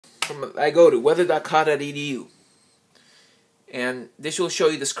I go to weather.ca.edu, and this will show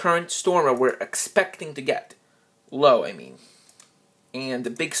you this current storm that we're expecting to get. Low, I mean. And the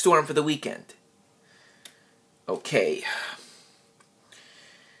big storm for the weekend. Okay.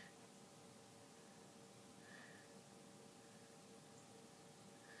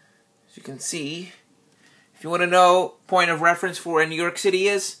 As you can see, if you want to know point of reference for where New York City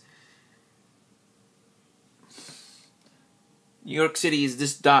is, New York City is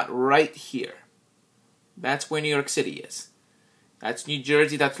this dot right here. That's where New York City is. That's New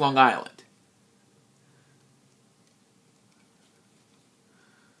Jersey, that's Long Island.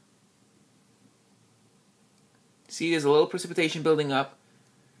 See, there's a little precipitation building up.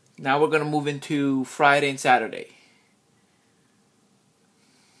 Now we're going to move into Friday and Saturday.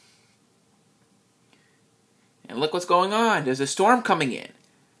 And look what's going on. There's a storm coming in.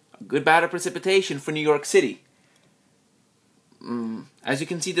 A good bout of precipitation for New York City. As you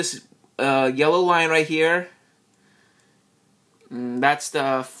can see, this yellow line right here, that's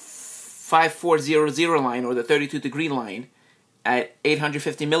the 5400 line, or the 32-degree line, at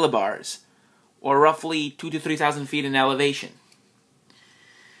 850 millibars, or roughly 2,000 to 3,000 feet in elevation.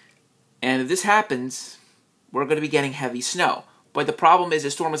 And if this happens, we're going to be getting heavy snow. But the problem is the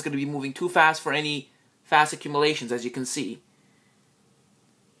storm is going to be moving too fast for any fast accumulations, as you can see.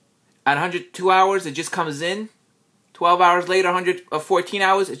 At 102 hours, it just comes in. 12 hours later, 114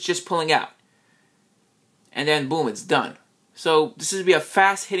 hours, it's just pulling out. And then, boom, it's done. So, this is going to be a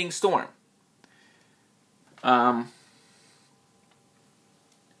fast-hitting storm. And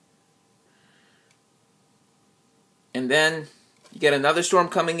then, you get another storm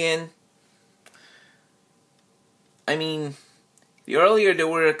coming in. I mean, the earlier they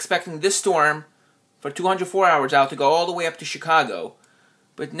were expecting this storm for 204 hours out to go all the way up to Chicago.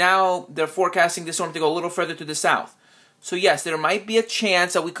 But now, they're forecasting this storm to go a little further to the south. So yes, there might be a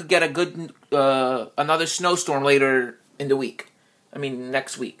chance that we could get a good another snowstorm later in the week. I mean,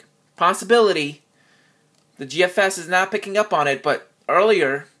 next week. Possibility. The GFS is not picking up on it, but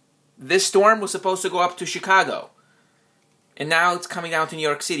earlier, this storm was supposed to go up to Chicago. And now it's coming down to New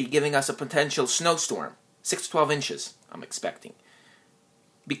York City, giving us a potential snowstorm. 6 to 12 inches, I'm expecting.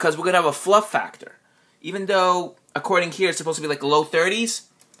 Because we're going to have a fluff factor. Even though, according here, it's supposed to be like low 30s.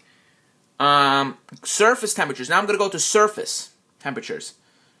 Surface temperatures. Now I'm going to go to surface temperatures.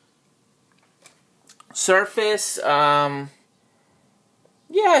 Surface, yeah,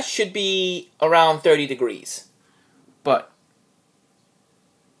 should be around 30 degrees. But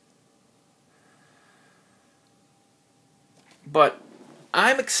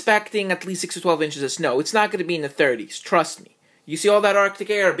I'm expecting at least 6 to 12 inches of snow. It's not going to be in the 30s. Trust me. You see all that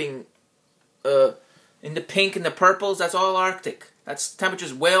Arctic air being in the pink and the purples? That's all Arctic. That's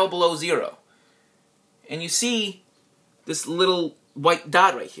temperatures well below zero. And you see this little white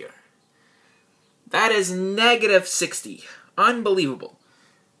dot right here. That is negative 60. Unbelievable.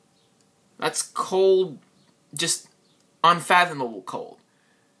 That's cold, just unfathomable cold.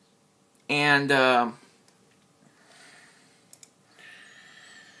 And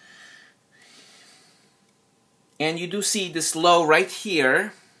you do see this low right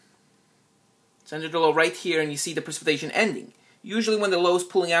here. It's under the low right here, and you see the precipitation ending. Usually when the low is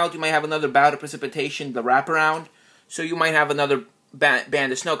pulling out, you might have another bout of precipitation, the wraparound, so you might have another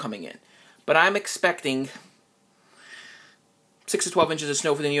band of snow coming in. But I'm expecting 6 to 12 inches of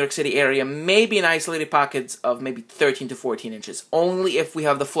snow for the New York City area, maybe in isolated pockets of maybe 13 to 14 inches, only if we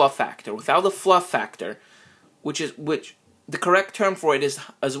have the fluff factor. Without the fluff factor, which the correct term for it is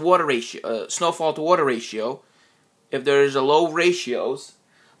as water ratio, snowfall to water ratio. If there's a low ratios,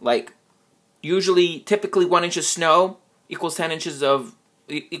 like typically 1 inch of snow equals 10 inches of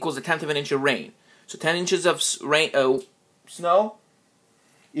equals a tenth of an inch of rain. So 10 inches of snow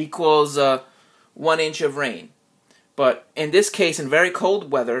equals 1 inch of rain. But in this case, in very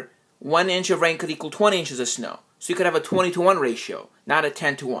cold weather, 1 inch of rain could equal 20 inches of snow. So you could have a 20 to 1 ratio, not a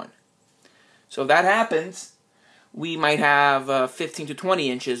 10 to 1. So if that happens, we might have 15 to 20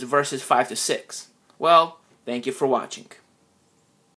 inches versus 5 to 6. Well, thank you for watching.